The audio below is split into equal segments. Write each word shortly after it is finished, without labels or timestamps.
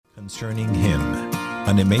Concerning Him.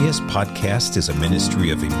 An Emmaus podcast is a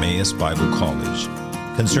ministry of Emmaus Bible College.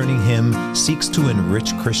 Concerning Him seeks to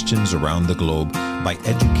enrich Christians around the globe by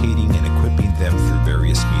educating and equipping them through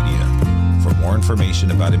various media. For more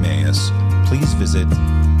information about Emmaus, please visit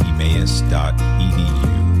emmaus.edu.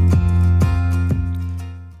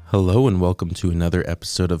 Hello and welcome to another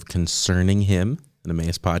episode of Concerning Him, an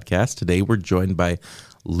Emmaus podcast. Today we're joined by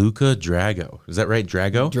Luca Drago. Is that right?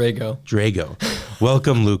 Drago? Drago.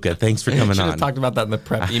 Welcome, Luca. Thanks for coming on. Talked about that in the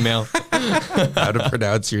prep email. How to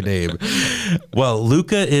pronounce your name. Well,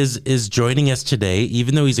 Luca is joining us today,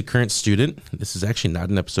 even though he's a current student. This is actually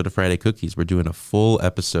not an episode of Friday Cookies. We're doing a full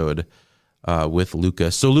episode with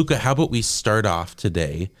Luca. So, Luca, how about we start off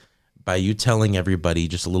today by you telling everybody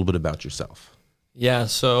just a little bit about yourself? Yeah,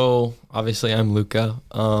 so obviously I'm Luca.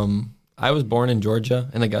 I was born in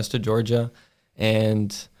Georgia, in Augusta, Georgia,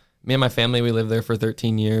 and me and my family, we lived there for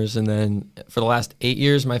 13 years, and then for the last 8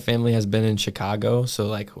 years, my family has been in Chicago, so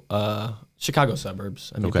like Chicago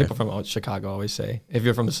suburbs. I mean, People from Chicago always say, if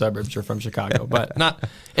you're from the suburbs, you're from Chicago, but not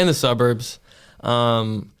in the suburbs.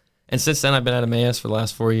 And since then, I've been at Emmaus for the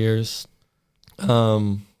last 4 years.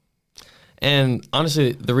 And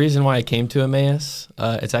honestly, the reason why I came to Emmaus,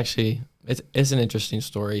 it's an interesting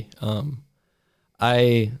story.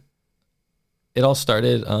 It all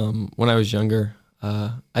started when I was younger.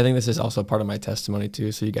 I think this is also part of my testimony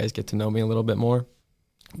too, so you guys get to know me a little bit more.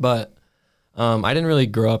 But I didn't really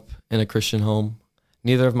grow up in a Christian home.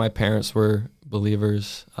 Neither of my parents were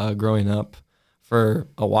believers growing up for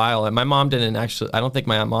a while. And my mom didn't actually, I don't think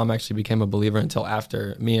my mom actually became a believer until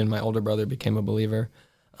after me and my older brother became a believer.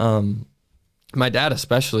 My dad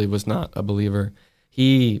especially was not a believer.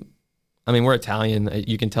 We're Italian,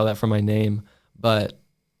 you can tell that from my name, but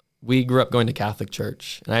we grew up going to Catholic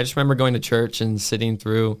church. And I just remember going to church and sitting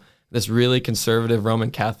through this really conservative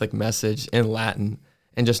Roman Catholic message in Latin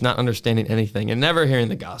and just not understanding anything and never hearing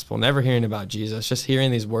the gospel, never hearing about Jesus, just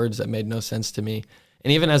hearing these words that made no sense to me.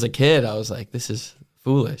 And even as a kid, I was like, this is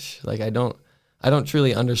foolish. Like, I don't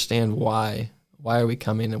truly understand why are we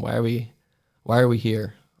coming and why are we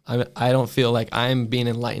here? I don't feel like I'm being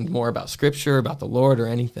enlightened more about scripture, about the Lord or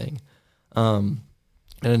anything.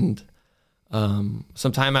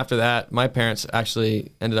 Some time after that, my parents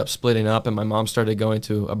actually ended up splitting up, and my mom started going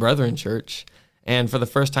to a Brethren church, and for the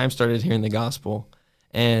first time started hearing the gospel.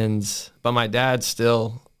 But my dad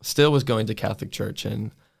still was going to Catholic church,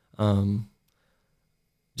 and I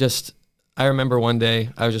remember one day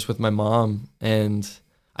I was just with my mom, and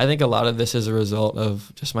I think a lot of this is a result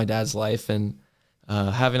of just my dad's life and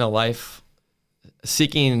having a life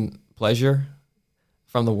seeking pleasure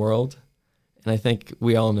from the world. And I think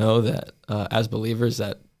we all know that as believers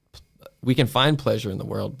that we can find pleasure in the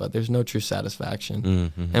world, but there's no true satisfaction.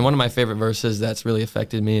 Mm-hmm. And one of my favorite verses that's really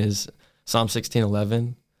affected me is Psalm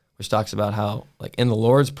 16:11, which talks about how like in the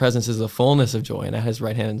Lord's presence is the fullness of joy, and at his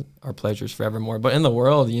right hand are pleasures forevermore. But in the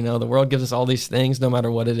world, the world gives us all these things no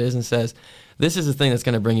matter what it is and says, this is the thing that's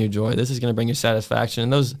going to bring you joy. This is going to bring you satisfaction.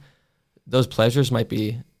 And those pleasures might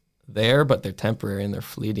be there, but they're temporary and they're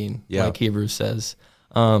fleeting, like Hebrews says.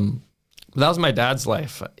 That was my dad's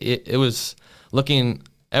life. It was looking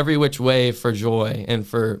every which way for joy and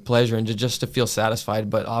for pleasure and just to feel satisfied.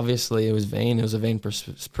 But obviously it was vain. It was a vain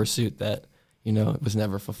pursuit that, it was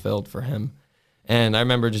never fulfilled for him. And I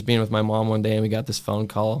remember just being with my mom one day and we got this phone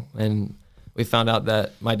call and we found out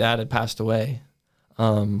that my dad had passed away.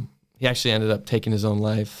 He actually ended up taking his own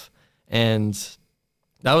life. And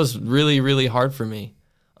that was really, really hard for me.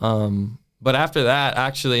 But after that,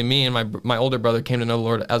 actually, me and my older brother came to know the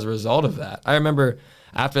Lord as a result of that. I remember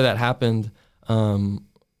after that happened,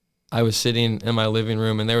 I was sitting in my living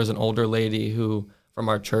room, and there was an older lady from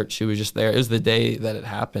our church who was just there. It was the day that it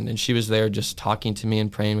happened, and she was there just talking to me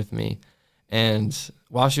and praying with me. And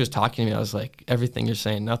while she was talking to me, I was like, everything you're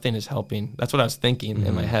saying, nothing is helping. That's what I was thinking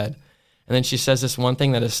in my head. And then she says this one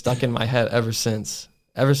thing that has stuck in my head ever since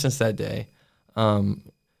that day.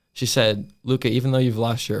 She said, Luca, even though you've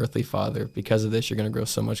lost your earthly father, because of this, you're going to grow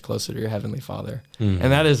so much closer to your heavenly Father. Mm-hmm.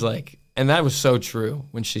 And that was so true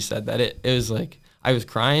when she said that. It was like, I was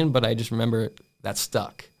crying, but I just remember that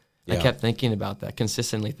stuck. Yeah. I kept thinking about that,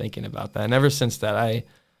 consistently thinking about that. And ever since that, I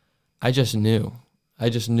just knew. I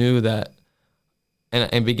just knew that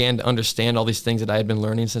and began to understand all these things that I had been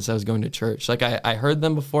learning since I was going to church. Like I heard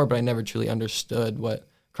them before, but I never truly understood what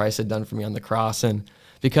Christ had done for me on the cross. And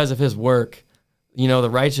because of his work, the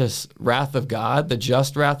righteous wrath of God, the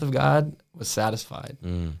just wrath of God was satisfied.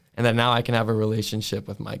 And that now I can have a relationship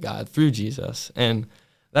with my God through Jesus. And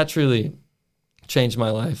that truly changed my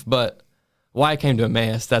life. But why I came to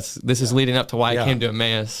Emmaus, this is leading up to why I came to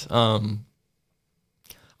Emmaus.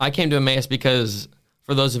 I came to Emmaus because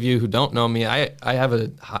for those of you who don't know me, I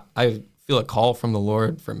feel a call from the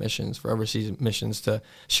Lord for missions, for overseas missions, to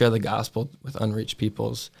share the gospel with unreached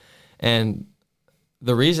peoples. And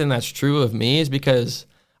the reason that's true of me is because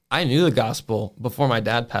I knew the gospel before my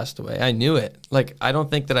dad passed away. I knew it. Like, I don't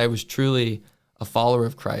think that I was truly a follower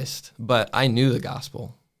of Christ, but I knew the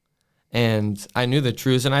gospel. And I knew the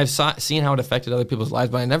truths, and I've seen how it affected other people's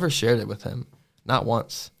lives, but I never shared it with him. Not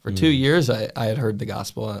once. For 2 years, I had heard the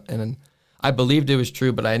gospel, and I believed it was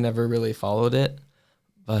true, but I never really followed it.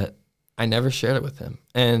 But I never shared it with him.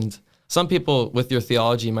 And some people with your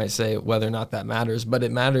theology might say whether or not that matters, but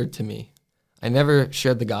it mattered to me. I never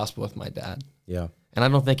shared the gospel with my dad. Yeah. And I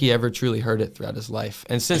don't think he ever truly heard it throughout his life.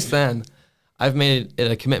 And since then, I've made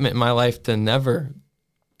it a commitment in my life to never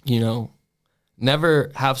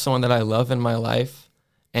have someone that I love in my life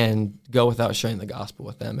and go without sharing the gospel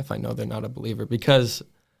with them if I know they're not a believer. Because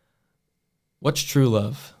what's true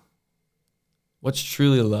love? What's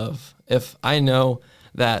truly love? If I know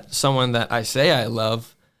that someone that I say I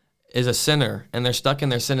love is a sinner and they're stuck in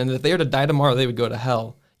their sin, and if they were to die tomorrow, they would go to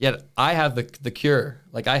hell. Yet I have the cure.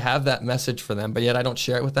 Like, I have that message for them, but yet I don't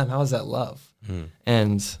share it with them. How is that love?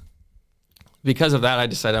 And because of that, I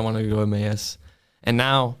decided I wanted to go to Emmaus. And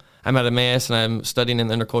now I'm at Emmaus, and I'm studying in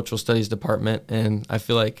the intercultural studies department, and I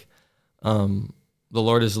feel like the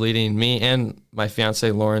Lord is leading me and my fiance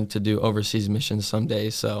Lauren to do overseas missions someday.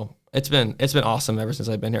 So it's been awesome ever since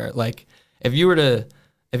I've been here. Like, if you were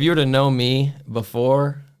to know me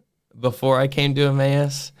before I came to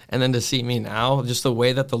Emmaus, and then to see me now, just the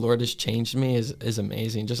way that the Lord has changed me is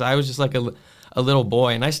amazing. I was just like a little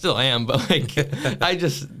boy, and I still am, but like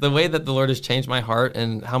the way that the Lord has changed my heart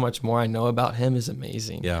and how much more I know about Him is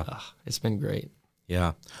amazing. Yeah. It's been great.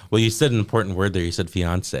 Yeah. Well, you said an important word there. You said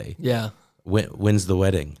fiance. Yeah. When's the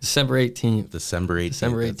wedding? December 18th. December 18th.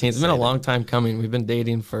 December 18th. It's been a long time coming. We've been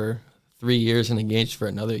dating for 3 years and engaged for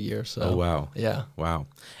another year. So. Oh, wow. Yeah. Wow.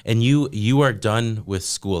 And you are done with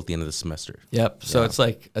school at the end of the semester. Yep. So it's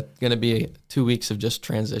like going to be 2 weeks of just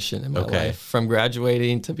transition in my life, from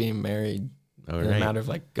graduating to being married. In a matter of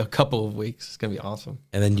like a couple of weeks. It's going to be awesome.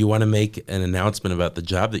 And then you want to make an announcement about the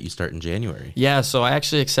job that you start in January. Yeah, so I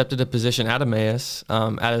actually accepted a position at Emmaus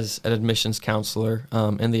as an admissions counselor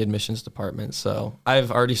in the admissions department. So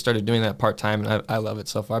I've already started doing that part-time, and I love it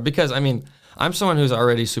so far. Because, I mean, I'm someone who's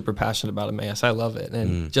already super passionate about Emmaus. I love it.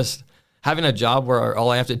 And just having a job where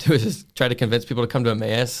all I have to do is try to convince people to come to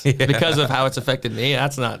Emmaus because of how it's affected me,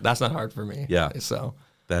 that's not hard for me. Yeah. So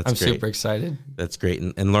I'm great. Super excited. That's great.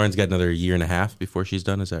 And Lauren's got another year and a half before she's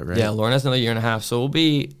done. Is that right? Yeah, Lauren has another year and a half. So we'll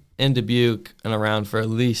be in Dubuque and around for at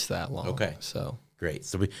least that long. Okay. So great.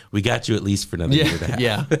 So we got you at least for another year and a half.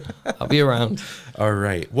 Yeah, I'll be around. All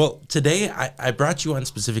right. Well, today I brought you on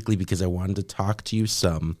specifically because I wanted to talk to you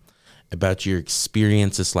some about your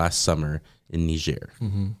experience this last summer in Niger.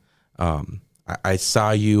 I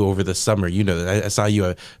saw you over the summer. You know, I saw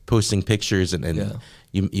you posting pictures and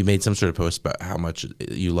you made some sort of post about how much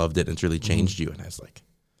you loved it and it's really changed you. And I was like,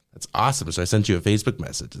 that's awesome. So I sent you a Facebook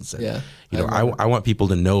message and said, I want people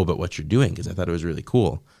to know about what you're doing because I thought it was really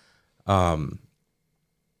cool. And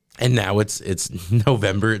now it's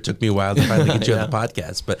November. It took me a while to finally get you on the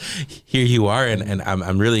podcast, but here you are, and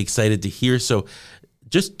I'm really excited to hear. So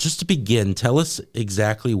just to begin, tell us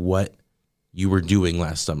exactly what you were doing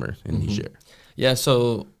last summer in Niger. Yeah,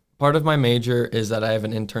 so part of my major is that I have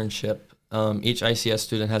an internship. Each ICS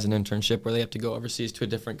student has an internship where they have to go overseas to a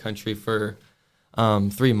different country for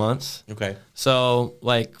 3 months. Okay. So,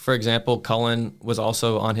 like, for example, Cullen was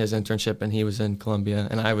also on his internship, and he was in Colombia,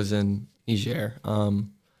 and I was in Niger.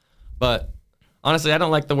 But honestly, I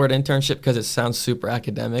don't like the word internship because it sounds super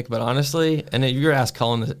academic. But honestly, and if you were to ask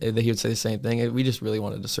Cullen, he would say the same thing. We just really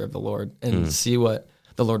wanted to serve the Lord and see what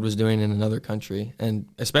the Lord was doing in another country. And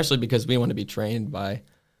especially because we want to be trained by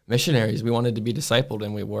missionaries. We wanted to be discipled,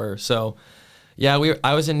 and we were. So, yeah,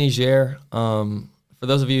 I was in Niger. For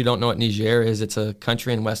those of you who don't know what Niger is, it's a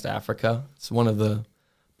country in West Africa. It's one of the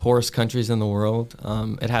poorest countries in the world.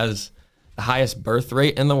 It has the highest birth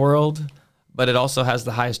rate in the world, but it also has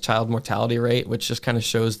the highest child mortality rate, which just kind of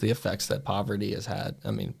shows the effects that poverty has had.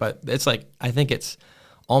 I mean, but it's like, I think it's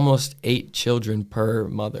almost 8 children per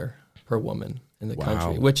mother, per woman in the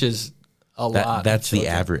country, which is a lot. That's the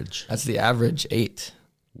average. That's the average, 8.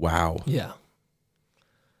 Wow. Yeah.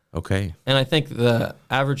 Okay. And I think the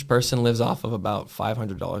average person lives off of about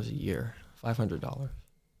 $500 a year. $500.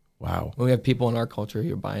 Wow. When we have people in our culture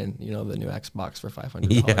who are buying, the new Xbox for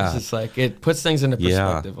 $500. Yeah. It's like, it puts things into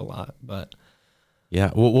perspective a lot. But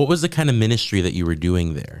yeah. Well, what was the kind of ministry that you were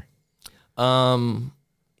doing there?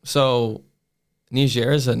 So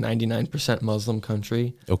Niger is a 99% Muslim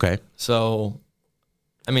country. Okay. So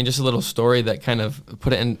I mean, just a little story that kind of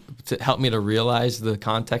put it in to help me to realize the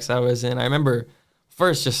context I was in. I remember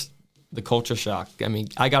first just the culture shock. I mean,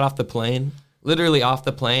 I got off the plane, literally off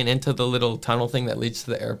the plane into the little tunnel thing that leads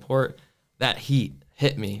to the airport. That heat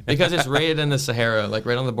hit me because it's right in the Sahara, like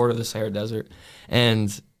right on the border of the Sahara Desert, and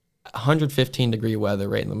 115-degree weather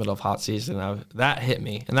right in the middle of hot season. That hit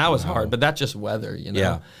me, and that was hard, but that's just weather, you know?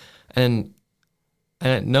 Yeah. And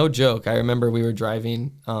no joke, I remember we were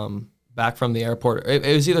driving back from the airport. It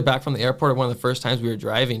was either back from the airport or one of the first times we were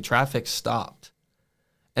driving, traffic stopped.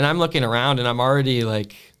 And I'm looking around and I'm already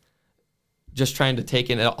like just trying to take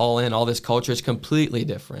it all in. All this culture is completely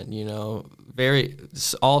different, you know,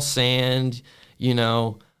 all sand, you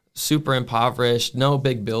know, super impoverished, no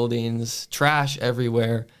big buildings, trash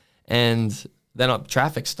everywhere. And then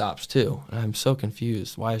traffic stops too. And I'm so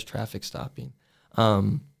confused. Why is traffic stopping?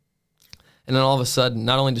 And then all of a sudden,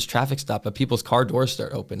 not only does traffic stop, but people's car doors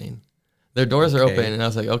start opening. Their doors are open, and I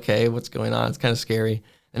was like, okay, what's going on? It's kind of scary.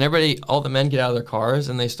 And all the men get out of their cars,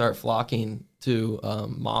 and they start flocking to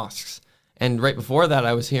mosques. And right before that,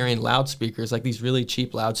 I was hearing loudspeakers, like these really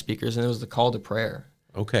cheap loudspeakers, and it was the call to prayer.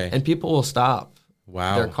 Okay. And people will stop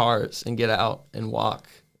Wow. their cars and get out and walk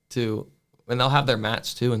and they'll have their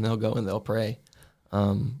mats too, and they'll go and they'll pray.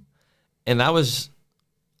 And that was,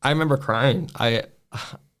 I remember crying. I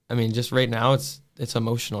mean, just right now, it's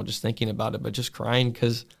emotional just thinking about it, but just crying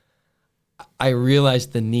because I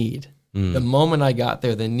realized the need. The moment I got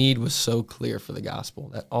there, the need was so clear for the gospel,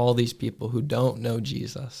 that all these people who don't know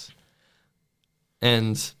Jesus.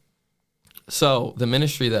 And so the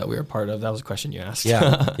ministry that we were part of, that was a question you asked.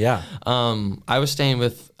 Yeah. I was staying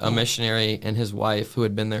with a missionary and his wife who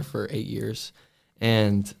had been there for 8 years,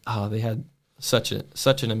 and they had such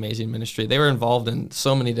an amazing ministry. They were involved in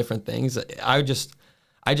so many different things. I just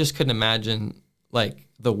couldn't imagine like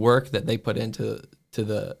the work that they put into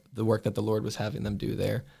the work that the Lord was having them do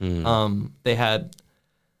there. They had,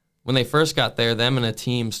 when they first got there, them and a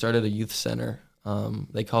team started a youth center.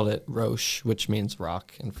 They called it Roche, which means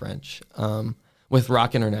rock in French. With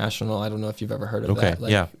Rock International, I don't know if you've ever heard of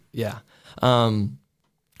that. Yeah. But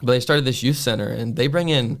they started this youth center, and they bring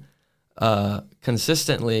in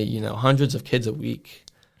consistently, you know, hundreds of kids a week.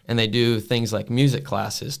 And they do things like music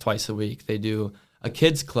classes twice a week. They do a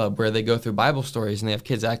kids club where they go through Bible stories and they have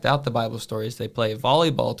kids act out the Bible stories. They play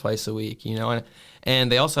volleyball twice a week, you know,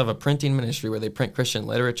 and they also have a printing ministry where they print Christian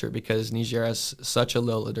literature because Niger has such a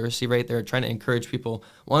low literacy rate. They're trying to encourage people,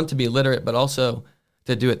 one, to be literate, but also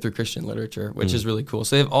to do it through Christian literature, which is really cool.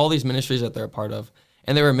 So they have all these ministries that they're a part of,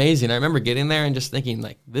 and they were amazing. I remember getting there and just thinking,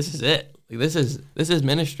 like, this is it. Like, this is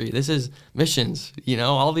ministry. This is missions. You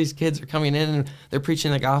know, all these kids are coming in and they're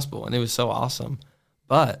preaching the gospel, and it was so awesome.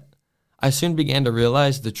 But I soon began to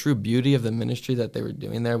realize the true beauty of the ministry that they were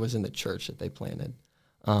doing there was in the church that they planted.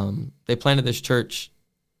 They planted this church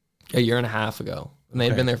a year and a half ago, and they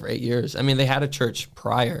had been there for 8 years. I mean, they had a church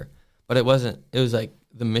prior, but it was like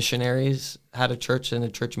the missionaries had a church and a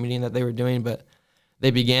church meeting that they were doing, but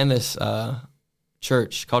they began this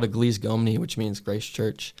church called Église Gomni, which means Grace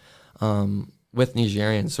Church, with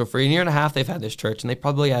Nigerians. So for a year and a half, they've had this church, and they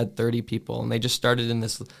probably had 30 people, and they just started in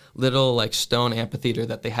this little like stone amphitheater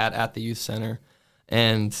that they had at the youth center.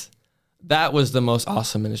 And that was the most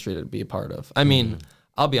awesome ministry to be a part of. I mean,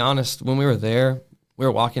 I'll be honest, when we were there, we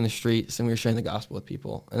were walking the streets and we were sharing the gospel with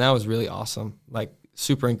people, and that was really awesome, like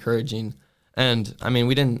super encouraging. And I mean,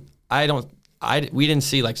 we didn't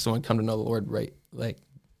see like someone come to know the Lord right, like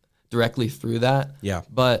directly through that. Yeah.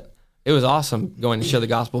 But it was awesome going to share the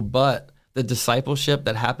gospel, but the discipleship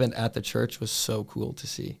that happened at the church was so cool to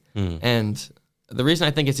see. And the reason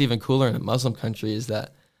I think it's even cooler in a Muslim country is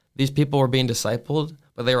that these people were being discipled,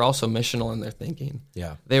 but they were also missional in their thinking.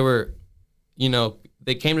 Yeah. They were, you know,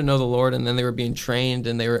 they came to know the Lord, and then they were being trained,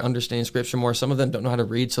 and they were understanding Scripture more. Some of them don't know how to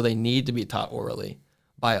read, so they need to be taught orally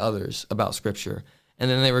by others about Scripture. And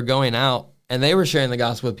then they were going out, and they were sharing the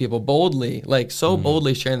gospel with people boldly, like so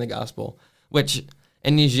boldly sharing the gospel, which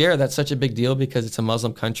in Niger, that's such a big deal because it's a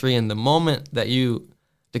Muslim country. And the moment that you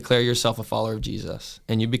declare yourself a follower of Jesus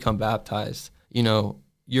and you become baptized, you know,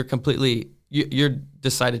 you're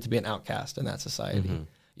decided to be an outcast in that society.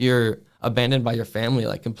 You're abandoned by your family,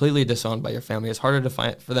 like completely disowned by your family. It's harder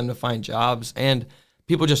for them to find jobs, and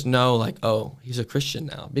people just know like, oh, he's a Christian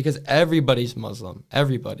now, because everybody's Muslim,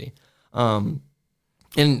 everybody. And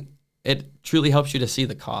it truly helps you to see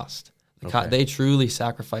the cost. They truly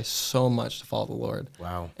sacrifice so much to follow the Lord.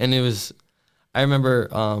 Wow. And it was, I remember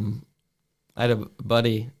I had a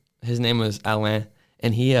buddy, his name was Alain,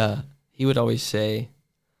 and he would always say,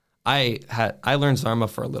 I learned Zarma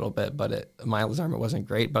for a little bit, but my Zarma wasn't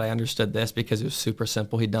great, but I understood this because it was super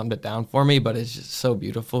simple. He dumbed it down for me, but it's just so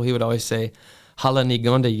beautiful. He would always say, Hala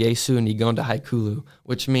nigonda Yesu nigonda haikulu,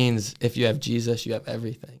 which means if you have Jesus, you have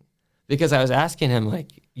everything. Because I was asking him,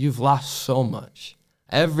 like, you've lost so much,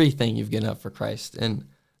 everything you've given up for Christ. And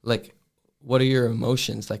like, what are your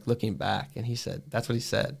emotions like looking back? And he said, that's what he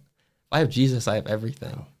said. If I have Jesus, I have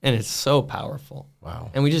everything. Wow. And it's so powerful. Wow.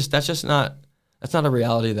 And that's not a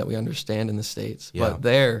reality that we understand in the States. Yeah. But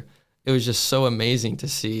there, it was just so amazing to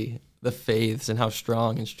see the faiths and how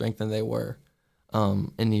strong and strengthened they were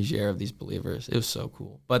in Niger of these believers. It was so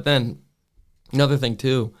cool. But then another thing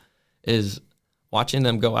too is watching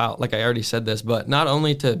them go out, like I already said this, but not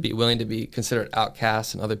only to be willing to be considered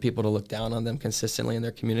outcasts and other people to look down on them consistently in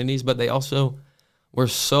their communities, but they also were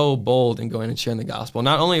so bold in going and sharing the gospel.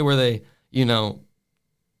 Not only were they,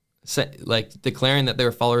 declaring that they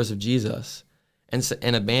were followers of Jesus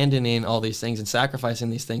and abandoning all these things and sacrificing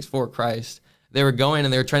these things for Christ, they were going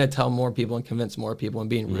and they were trying to tell more people and convince more people and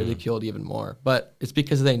being ridiculed even more. But it's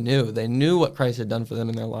because they knew what Christ had done for them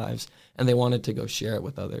in their lives, and they wanted to go share it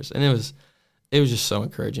with others. And it was just so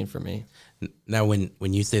encouraging for me. Now, when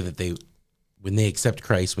you say that when they accept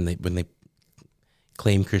Christ, when they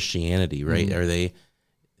claim Christianity, right?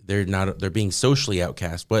 Mm-hmm. They're being socially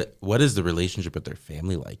outcast. What is the relationship with their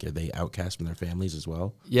family like? Are they outcast from their families as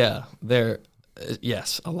well? Yeah,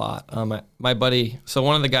 yes, a lot. My buddy, so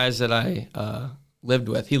one of the guys that I lived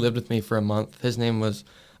with, he lived with me for a month. His name was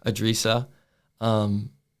Adrisa.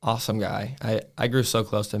 Awesome guy. I grew so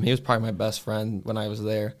close to him. He was probably my best friend when I was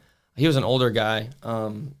there. He was an older guy.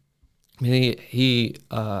 He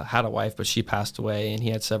had a wife, but she passed away, and he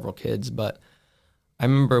had several kids. But I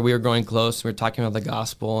remember we were growing close. We were talking about the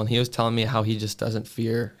gospel, and he was telling me how he just doesn't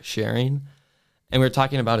fear sharing. And we were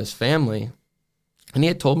talking about his family, and he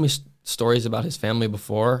had told me stories about his family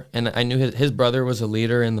before. And I knew his brother was a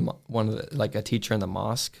leader in a teacher in the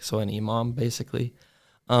mosque, so an imam basically.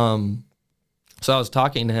 So I was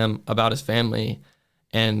talking to him about his family.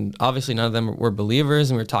 And obviously none of them were believers,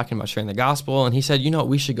 and we were talking about sharing the gospel. And he said,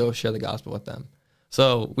 we should go share the gospel with them.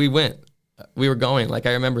 So we went. We were going. Like,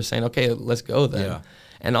 I remember saying, okay, let's go then. Yeah.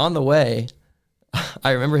 And on the way,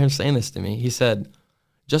 I remember him saying this to me. He said,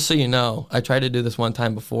 just so you know, I tried to do this one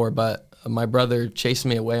time before, but my brother chased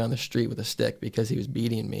me away on the street with a stick because he was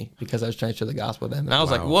beating me because I was trying to share the gospel with him. And I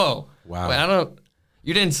was like, whoa. Wow. Wait,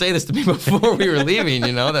 you didn't say this to me before we were leaving,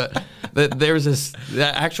 that there was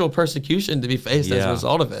that actual persecution to be faced as a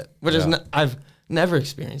result of it, which is I've never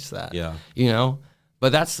experienced that. Yeah.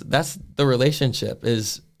 But that's the relationship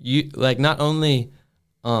is not only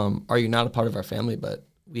are you not a part of our family, but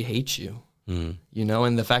we hate you. And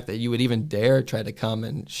the fact that you would even dare try to come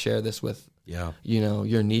and share this with your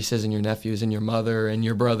nieces and your nephews and your mother and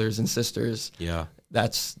your brothers and sisters. Yeah.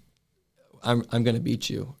 That's I'm going to beat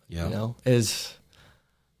you. Yeah.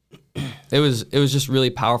 It was just really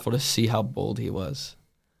powerful to see how bold he was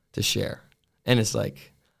to share. And it's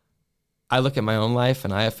like, I look at my own life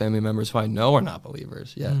and I have family members who I know are not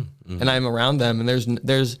believers yet. Mm-hmm. And I'm around them, and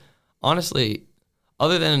there's honestly,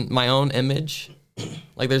 other than my own image,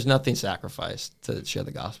 like, there's nothing sacrificed to share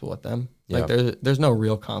the gospel with them. Like, there's no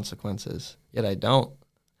real consequences, yet I don't.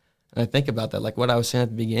 And I think about that, like what I was saying at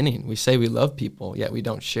the beginning. We say we love people, yet we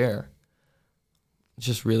don't share. It's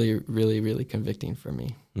just really, really, really convicting for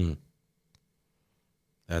me. Mm.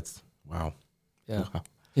 That's wow. Yeah. Wow.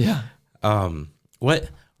 Yeah.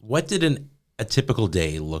 What did a typical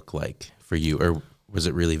day look like for you, or was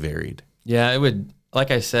it really varied? Yeah, it would. Like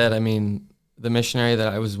I said, I mean, the missionary that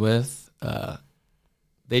I was with,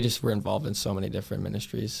 they just were involved in so many different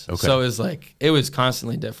ministries. Okay. So it was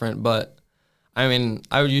constantly different. But I mean,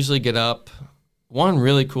 I would usually get up. One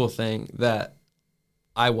really cool thing that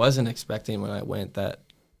I wasn't expecting when I went,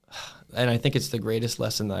 and I think it's the greatest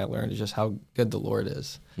lesson that I learned, is just how good the Lord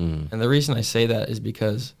is. Mm. And the reason I say that is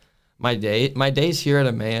because my days here at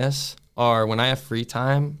Emmaus are, when I have free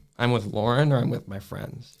time, I'm with Lauren or I'm with my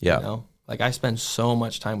friends. Yeah. Like, I spend so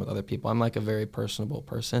much time with other people. I'm like a very personable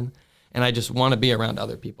person, and I just want to be around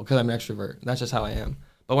other people because I'm an extrovert. That's just how I am.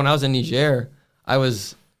 But when I was in Niger, I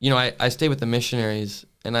was, I stayed with the missionaries,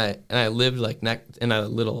 and I lived in a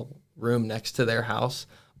little room next to their house.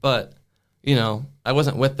 But, I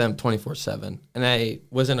wasn't with them 24/7, and I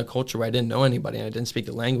was in a culture where I didn't know anybody, and I didn't speak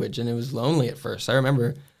the language, and it was lonely at first. I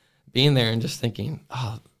remember being there and just thinking,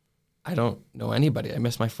 I don't know anybody. I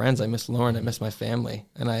miss my friends. I miss Lauren. I miss my family.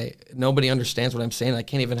 And nobody understands what I'm saying. I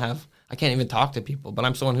can't even talk to people, but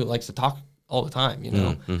I'm someone who likes to talk all the time,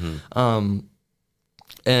 Mm-hmm.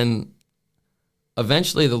 And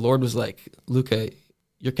eventually the Lord was like, Luca,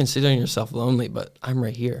 you're considering yourself lonely, but I'm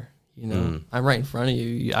right here. I'm right in front of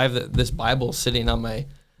you. I have this Bible sitting on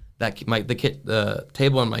the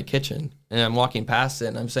table in my kitchen, and I'm walking past it,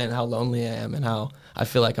 and I'm saying how lonely I am and how I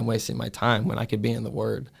feel like I'm wasting my time when I could be in the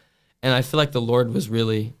Word. And I feel like the Lord was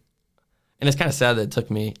really, and it's kind of sad that it took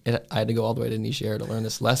me, I had to go all the way to Niger to learn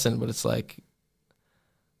this lesson, but it's like,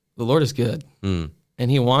 the Lord is good. And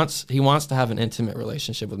he wants to have an intimate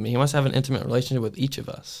relationship with me. He wants to have an intimate relationship with each of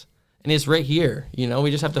us. And it's right here. You know, we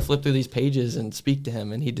just have to flip through these pages and speak to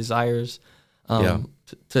him, and he desires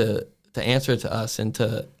to answer to us and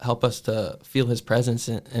to help us to feel his presence,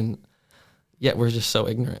 and yet we're just so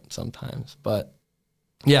ignorant sometimes. But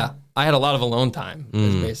yeah, I had a lot of alone time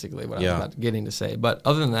is basically what I was about getting to say. But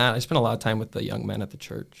other than that, I spent a lot of time with the young men at the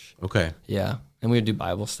church. Okay. Yeah, and we would do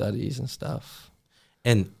Bible studies and stuff.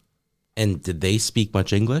 And did they speak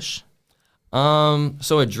much English? So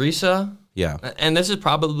Idrissa, Yeah. and this is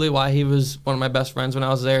probably why he was one of my best friends when I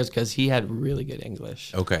was there, is because he had really good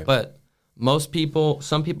English. Okay. But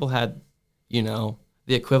some people had, you know,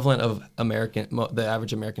 the equivalent of the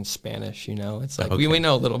average American Spanish, you know. It's like, we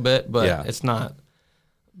know a little bit, but it's not.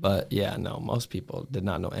 But yeah, no, most people did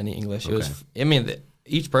not know any English. It was, I mean,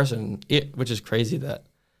 each person, which is crazy that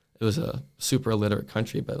it was a super illiterate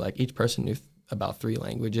country, but like each person knew about 3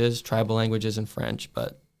 languages, tribal languages and French,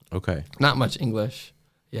 but not much English.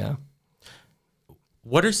 Yeah.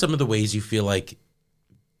 What are some of the ways you feel like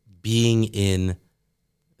being in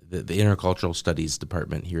the intercultural studies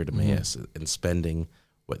department here at Emmaus and spending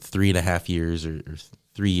 3.5 years or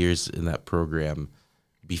 3 years in that program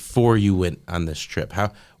before you went on this trip?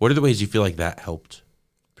 What are the ways you feel like that helped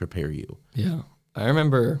prepare you? Yeah, I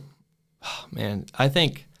remember, I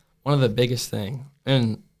think one of the biggest things,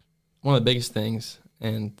 and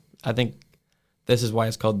I think this is why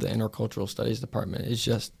it's called the intercultural studies department, is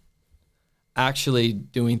just actually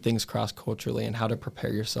doing things cross-culturally and how to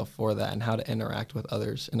prepare yourself for that and how to interact with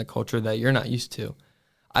others in a culture that you're not used to.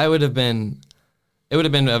 It would have been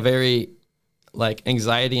a very like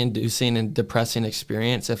anxiety-inducing and depressing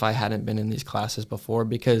experience if I hadn't been in these classes before,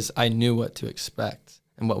 because I knew what to expect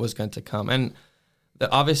and what was going to come. And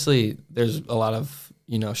obviously there's a lot of,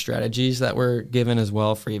 you know, strategies that were given as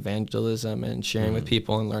well for evangelism and sharing with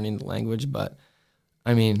people and learning the language. But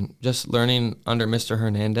I mean, just learning under Mr.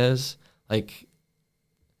 Hernandez, like,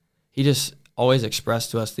 he just always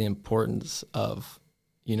expressed to us the importance of,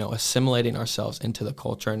 you know, assimilating ourselves into the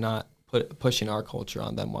culture and not pushing our culture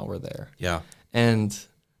on them while we're there. Yeah. And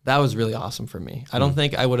that was really awesome for me. I don't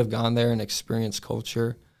think I would have gone there and experienced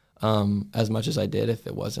culture as much as I did if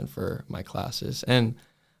it wasn't for my classes. And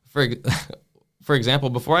for example,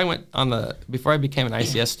 before I became an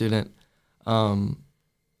ICS student,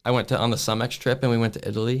 I went on the Sumex trip, and we went to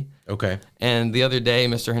Italy. Okay. And the other day,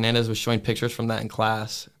 Mr. Hernandez was showing pictures from that in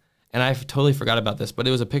class, and I totally forgot about this, but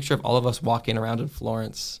it was a picture of all of us walking around in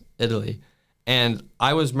Florence, Italy. And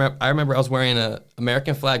I remember I was wearing an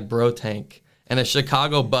American flag bro tank and a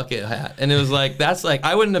Chicago bucket hat. And it was like, that's like,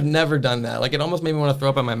 I wouldn't have never done that. Like, it almost made me want to throw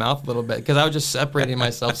up in my mouth a little bit, because I was just separating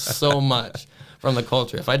myself so much from the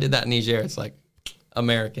culture. If I did that in Niger, it's like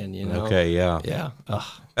American, you know? Okay, yeah. Yeah.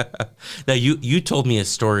 Now, you told me a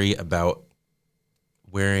story about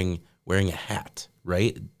wearing a hat,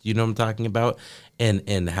 right? Do you know what I'm talking about?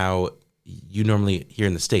 And how you normally, here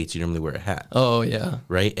in the States, you normally wear a hat. Oh, yeah.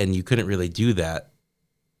 Right? And you couldn't really do that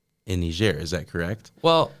in Niger. Is that correct?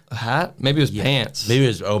 Well, a hat? Maybe it was pants. Maybe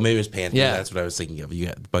it was pants. Yeah. That's what I was thinking of. You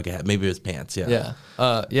had the bucket hat. Maybe it was pants. Yeah.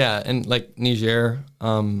 Yeah. Yeah. And like Niger,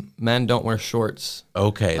 men don't wear shorts.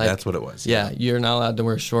 Okay. Like, that's what it was. Yeah. You're not allowed to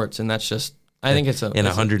wear shorts. And that's just, I think it's in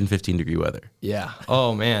 115 degree weather. Yeah.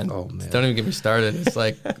 Oh man. Don't even get me started. It's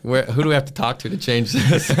like, who do we have to talk to change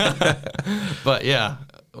this? But yeah,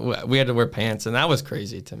 we had to wear pants, and that was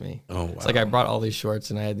crazy to me. Oh wow. It's like I brought all these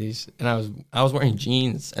shorts, and I had these, and I was wearing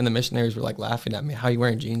jeans, and the missionaries were like laughing at me. How are you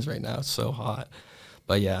wearing jeans right now? It's so hot.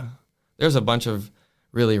 But yeah, there's a bunch of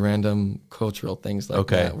really random cultural things like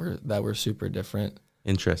that were super different.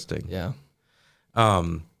 Interesting. Yeah.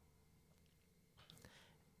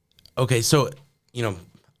 Okay, so, you know,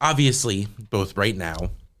 obviously, both right now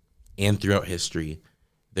and throughout history,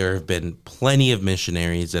 there have been plenty of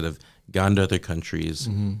missionaries that have gone to other countries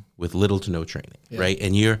with little to no training, right?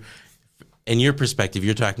 And in your perspective,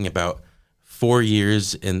 you're talking about 4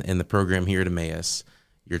 years in the program here at Emmaus.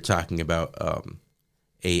 You're talking about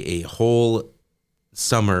a whole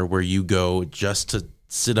summer where you go just to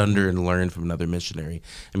sit under and learn from another missionary.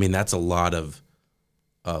 I mean, that's a lot of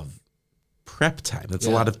prep time. That's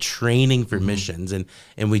a lot of training for missions. And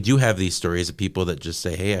we do have these stories of people that just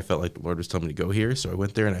say, hey, I felt like the Lord was telling me to go here, so I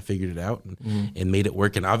went there and I figured it out and made it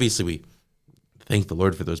work. And obviously we thank the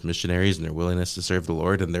Lord for those missionaries and their willingness to serve the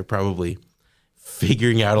Lord, and they're probably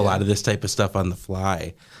figuring out a lot of this type of stuff on the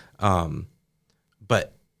fly.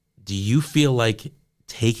 But Do you feel like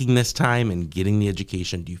taking this time and getting the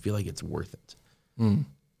education, do you feel like it's worth it?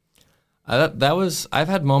 I've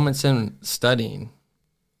had moments in studying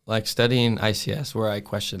ICS where I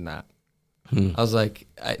questioned that. I was like,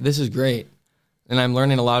 this is great. And I'm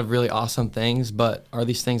learning a lot of really awesome things, but are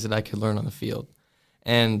these things that I could learn on the field?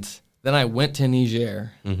 And then I went to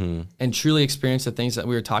Niger and truly experienced the things that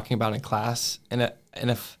we were talking about in class.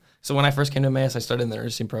 So when I first came to Emmaus, I started in the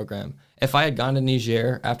nursing program. If I had gone to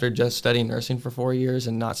Niger after just studying nursing for 4 years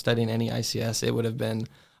and not studying any ICS, it would have been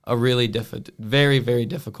a really very, very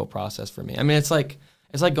difficult process for me. I mean, it's like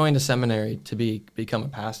going to seminary to become a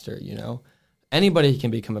pastor, you know? Anybody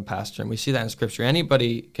can become a pastor, and we see that in Scripture.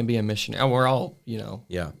 Anybody can be a missionary. And we're all,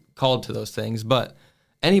 called to those things, but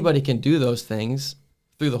anybody can do those things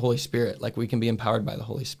through the Holy Spirit. Like, we can be empowered by the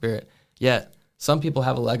Holy Spirit. Yet, some people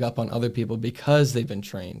have a leg up on other people because they've been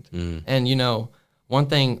trained. And,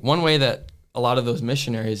 one way that a lot of those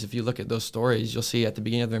missionaries, if you look at those stories, you'll see at the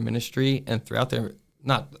beginning of their ministry and throughout their,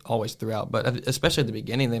 not always throughout, but especially at the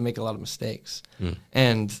beginning, they make a lot of mistakes.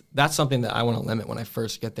 And that's something that I want to limit when I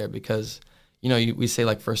first get there because, we say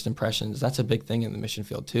like first impressions. That's a big thing in the mission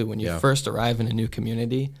field too. When you first arrive in a new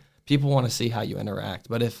community, people want to see how you interact.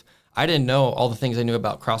 But if I didn't know all the things I knew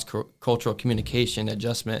about cross-cultural communication,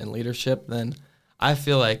 adjustment, and leadership, then I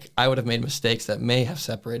feel like I would have made mistakes that may have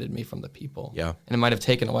separated me from the people. Yeah. And it might have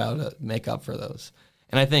taken a while to make up for those.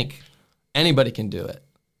 And I think anybody can do it.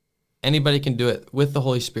 Anybody can do it with the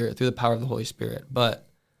Holy Spirit, through the power of the Holy Spirit. But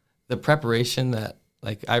the preparation that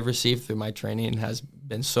I've received through my training has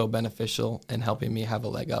been so beneficial in helping me have a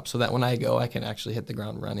leg up so that when I go, I can actually hit the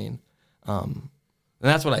ground running. And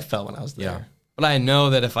that's what I felt when I was there. Yeah. But I know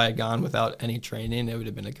that if I had gone without any training, it would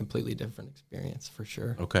have been a completely different experience for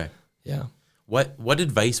sure. Okay. Yeah. What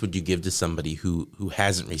advice would you give to somebody who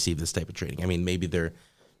hasn't received this type of training? I mean, maybe they're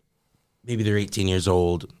 18 years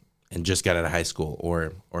old and just got out of high school,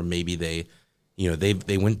 or maybe they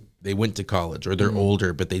went to college, or they're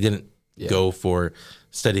older, but they didn't go for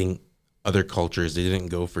studying other cultures. They didn't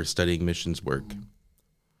go for studying missions work.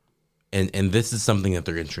 And this is something that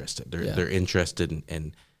they're interested. They're interested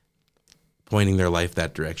in pointing their life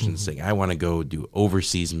that direction, saying, I want to go do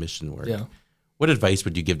overseas mission work. Yeah. What advice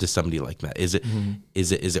would you give to somebody like that? Is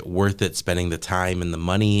it worth it spending the time and the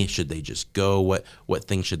money? Should they just go? What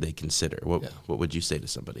things should they consider? What would you say to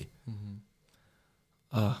somebody?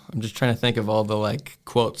 I'm just trying to think of all the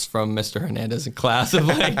quotes from Mr. Hernandez in class of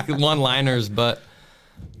one-liners, but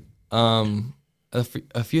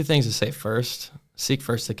a few things to say first. Seek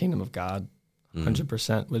first the kingdom of God.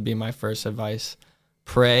 100% would be my first advice.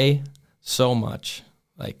 Pray so much.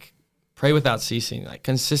 Pray without ceasing.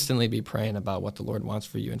 Consistently be praying about what the Lord wants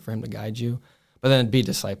for you and for him to guide you. But then be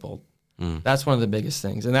discipled. That's one of the biggest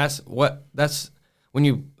things. And that's when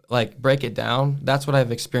you break it down, that's what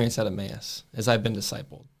I've experienced at Emmaus, is I've been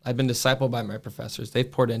discipled. I've been discipled by my professors.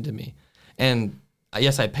 They've poured into me. And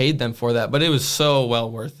yes, I paid them for that, but it was so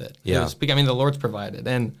well worth it. Yeah. The Lord's provided.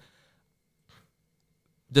 And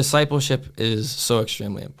discipleship is so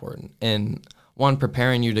extremely important. And one,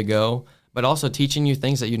 preparing you to go, but also teaching you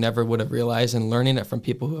things that you never would have realized and learning it from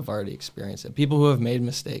people who have already experienced it, people who have made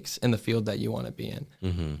mistakes in the field that you want to be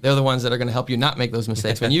in. They're the ones that are going to help you not make those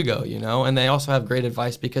mistakes when you go, and they also have great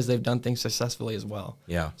advice because they've done things successfully as well.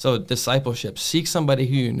 Yeah. So discipleship, seek somebody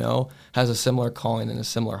who has a similar calling and a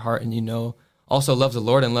similar heart, and also loves the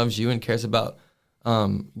Lord and loves you and cares about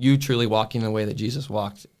you truly walking the way that Jesus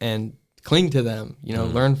walked, and cling to them,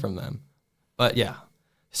 learn from them. But yeah.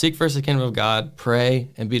 Seek first the kingdom of God, pray,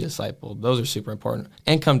 and be discipled. Those are super important.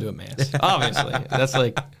 And come to Emmaus,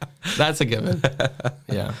 obviously. That's a given.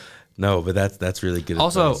 Yeah. No, but that's really good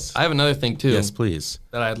also, advice. I have another thing, too. Yes, please.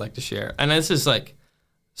 That I'd like to share. And this is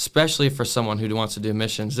especially for someone who wants to do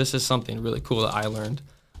missions, this is something really cool that I learned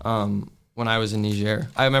when I was in Niger.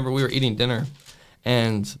 I remember we were eating dinner,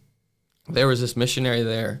 and there was this missionary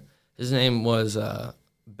there. His name was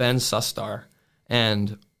Ben Sustar.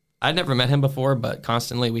 And I'd never met him before, but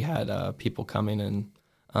constantly we had people coming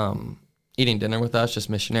and eating dinner with us, just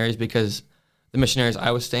missionaries, because the missionaries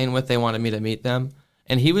I was staying with, they wanted me to meet them.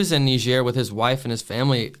 And he was in Niger with his wife and his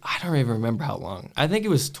family. I don't even remember how long. I think it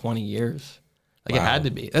was 20 years. Wow. It had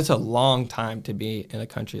to be. That's a long time to be in a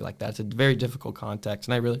country like that. It's a very difficult context,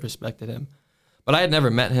 and I really respected him. But I had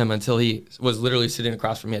never met him until he was literally sitting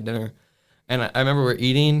across from me at dinner. And I remember we were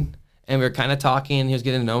eating, and we were kind of talking. He was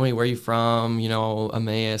getting to know me. Where are you from?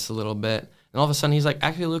 Emmaus a little bit. And all of a sudden, he's like,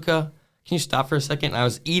 actually, Luca, can you stop for a second? And I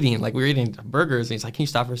was eating, we were eating burgers. And he's like, can you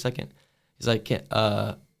stop for a second? He's like,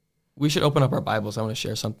 we should open up our Bibles. I want to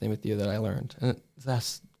share something with you that I learned. And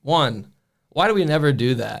that's one. Why do we never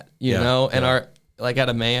do that? You know? And like at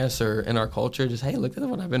Emmaus or in our culture, just, hey, look at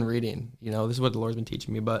what I've been reading. You know, this is what the Lord's been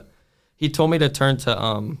teaching me. But he told me to turn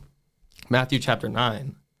to Matthew chapter 9.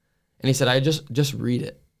 And he said, just read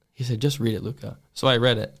it. He said, just read it, Luca. So I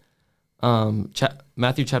read it.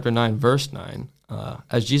 Matthew chapter 9, verse 9.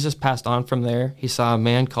 As Jesus passed on from there, he saw a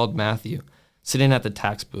man called Matthew sitting at the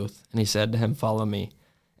tax booth. And he said to him, follow me.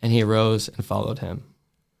 And he arose and followed him.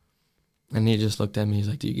 And he just looked at me. He's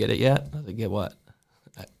like, do you get it yet? I was like, get what?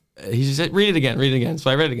 He said, read it again.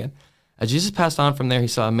 So I read it again. As Jesus passed on from there, he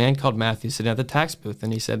saw a man called Matthew sitting at the tax booth,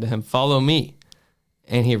 and he said to him, follow me.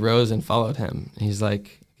 And he rose and followed him. And he's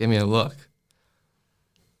like, give me a look.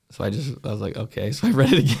 So I was like, okay. So I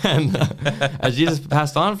read it again. As Jesus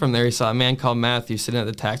passed on from there, he saw a man called Matthew sitting at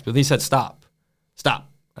the tax booth. He said, stop. I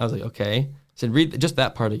was like, okay. He said, read just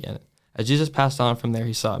that part again. As Jesus passed on from there,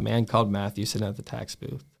 he saw a man called Matthew sitting at the tax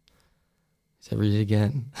booth. He said, read it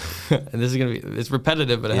again. And this is going to be, it's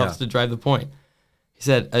repetitive, but it helps to drive the point. He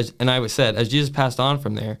said, as Jesus passed on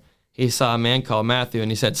from there, he saw a man called Matthew,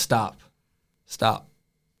 and he said, stop.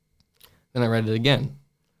 Then I read it again.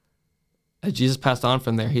 As Jesus passed on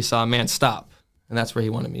from there, he saw a man, stop. And that's where he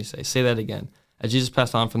wanted me to say that again. As Jesus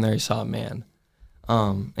passed on from there, he saw a man.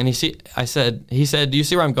 And he said, do you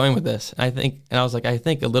see where I'm going with this? And I was like, I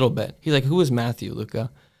think a little bit. He's like, who is Matthew,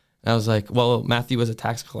 Luca? And I was like, well, Matthew was a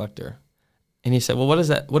tax collector. And he said, well, what does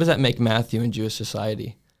that make Matthew in Jewish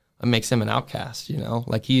society? It makes him an outcast, you know?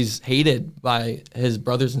 Like, he's hated by his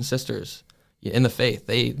brothers and sisters in the faith.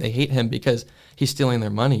 They hate him because he's stealing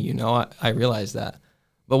their money, you know? I realize that.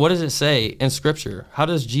 But what does it say in Scripture? How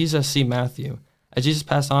does Jesus see Matthew? As Jesus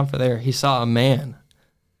passed on from there, he saw a man.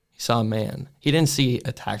 He didn't see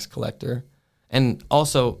a tax collector. And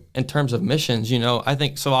also, in terms of missions, you know, I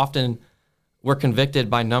think so often we're convicted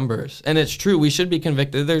by numbers. And it's true, we should be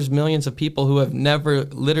convicted. There's millions of people who have never,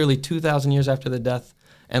 literally 2,000 years after the death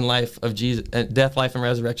and life of Jesus, death, life, and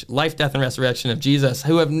resurrection of Jesus,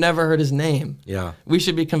 who have never heard his name. Yeah. We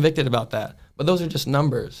should be convicted about that. But those are just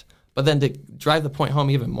numbers. But then to drive the point home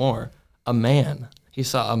even more, a man. He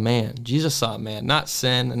saw a man. Jesus saw a man, not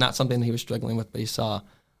sin and not something that he was struggling with, but he saw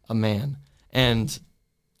a man. And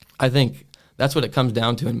I think that's what it comes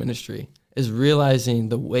down to in ministry, is realizing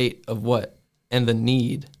the weight of what and the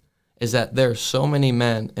need is that there are so many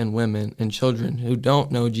men and women and children who don't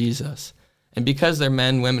know Jesus. And because they're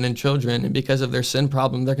men, women, and children, and because of their sin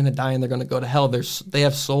problem, they're going to die and they're going to go to hell. They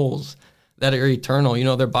have souls that are eternal. You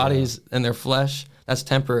know, their bodies and their flesh, that's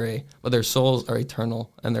temporary, but their souls are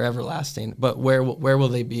eternal and they're everlasting. But where will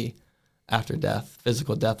they be after death,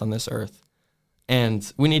 physical death on this earth? And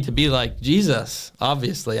we need to be like Jesus,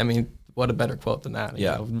 obviously. I mean, what a better quote than that? You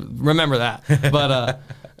know? Remember that. But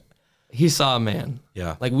he saw a man.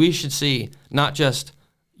 Yeah. Like, we should see not just,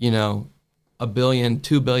 you know, 1 billion,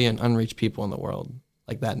 2 billion unreached people in the world,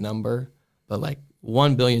 like that number, but like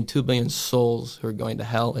 1 billion, 2 billion souls who are going to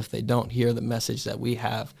hell if they don't hear the message that we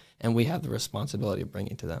have, and we have the responsibility of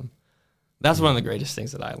bringing to them. That's one of the greatest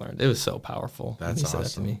things that I learned. It was so powerful. That's awesome. Said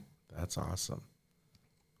that to me. That's awesome.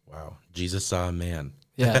 Wow. Jesus saw a man.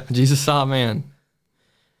 Yeah, Jesus saw a man.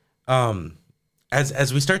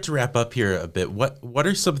 As we start to wrap up here a bit, what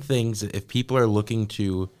are some things, if people are looking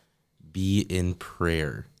to be in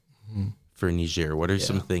prayer for Niger, what are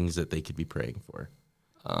some things that they could be praying for?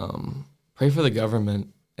 Pray for the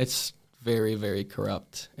government. It's very, very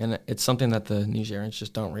corrupt. And it's something that the Nigerians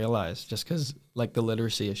just don't realize, just because, like the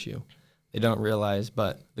literacy issue, they don't realize.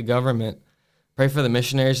 But the government, pray for the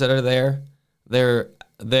missionaries that are there.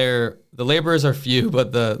 The laborers are few,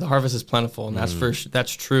 but the harvest is plentiful, and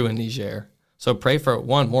that's true in Niger. So pray for,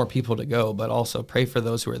 one, more people to go, but also pray for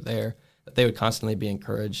those who are there, that they would constantly be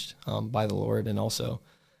encouraged by the Lord, and also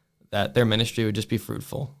that their ministry would just be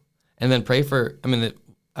fruitful. And then pray for,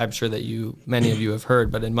 I'm sure that many of you have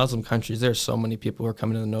heard, but in Muslim countries, there's so many people who are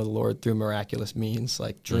coming to know the Lord through miraculous means,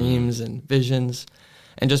 like dreams and visions,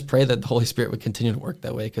 and just pray that the Holy Spirit would continue to work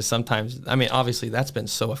that way, because sometimes, obviously that's been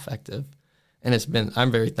so effective. And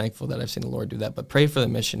I'm very thankful that I've seen the Lord do that. But pray for the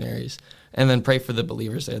missionaries, and then pray for the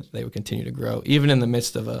believers that they would continue to grow, even in the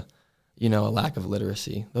midst of a lack of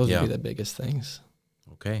literacy. Those would be the biggest things.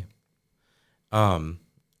 Okay.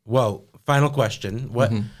 Well, final question.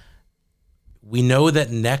 What we know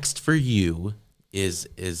that next for you is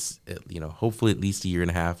hopefully at least 1.5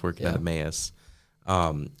 years working at Emmaus.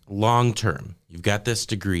 Long term, you've got this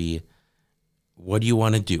degree. What do you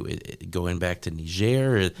want to do? Going back to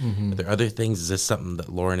Niger? Are there other things? Is this something that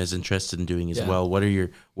Lauren is interested in doing as well? What are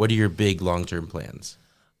your big long-term plans?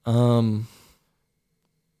 Lauren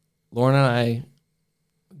and I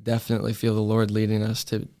definitely feel the Lord leading us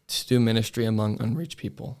to do ministry among unreached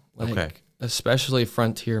people, especially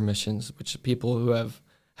frontier missions, which people who have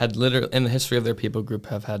had literally, in the history of their people group,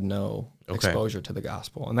 have had no exposure to the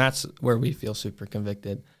gospel. And that's where we feel super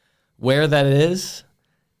convicted. Where that is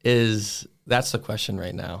that's the question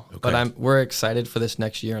right now. Okay. But we're excited for this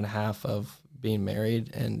next year and a half of being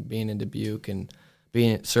married and being in Dubuque and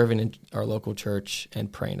serving in our local church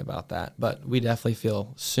and praying about that. But we definitely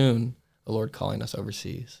feel soon the Lord calling us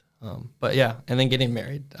overseas. But yeah, and then getting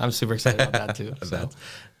married. I'm super excited about that too. So.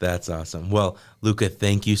 That's awesome. Well, Luca,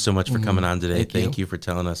 thank you so much for coming on today. Thank you for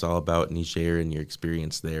telling us all about Niger and your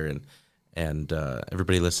experience there. And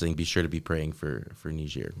everybody listening, be sure to be praying for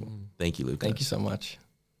Niger. Thank you, Luca. Thank you so much.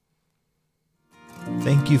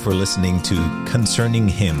 Thank you for listening to Concerning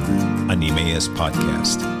Him, an Emmaus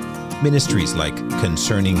podcast. Ministries like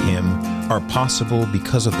Concerning Him are possible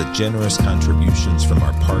because of the generous contributions from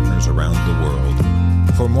our partners around the world.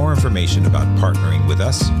 For more information about partnering with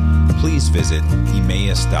us, please visit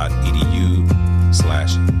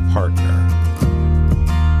emmaus.edu/partner.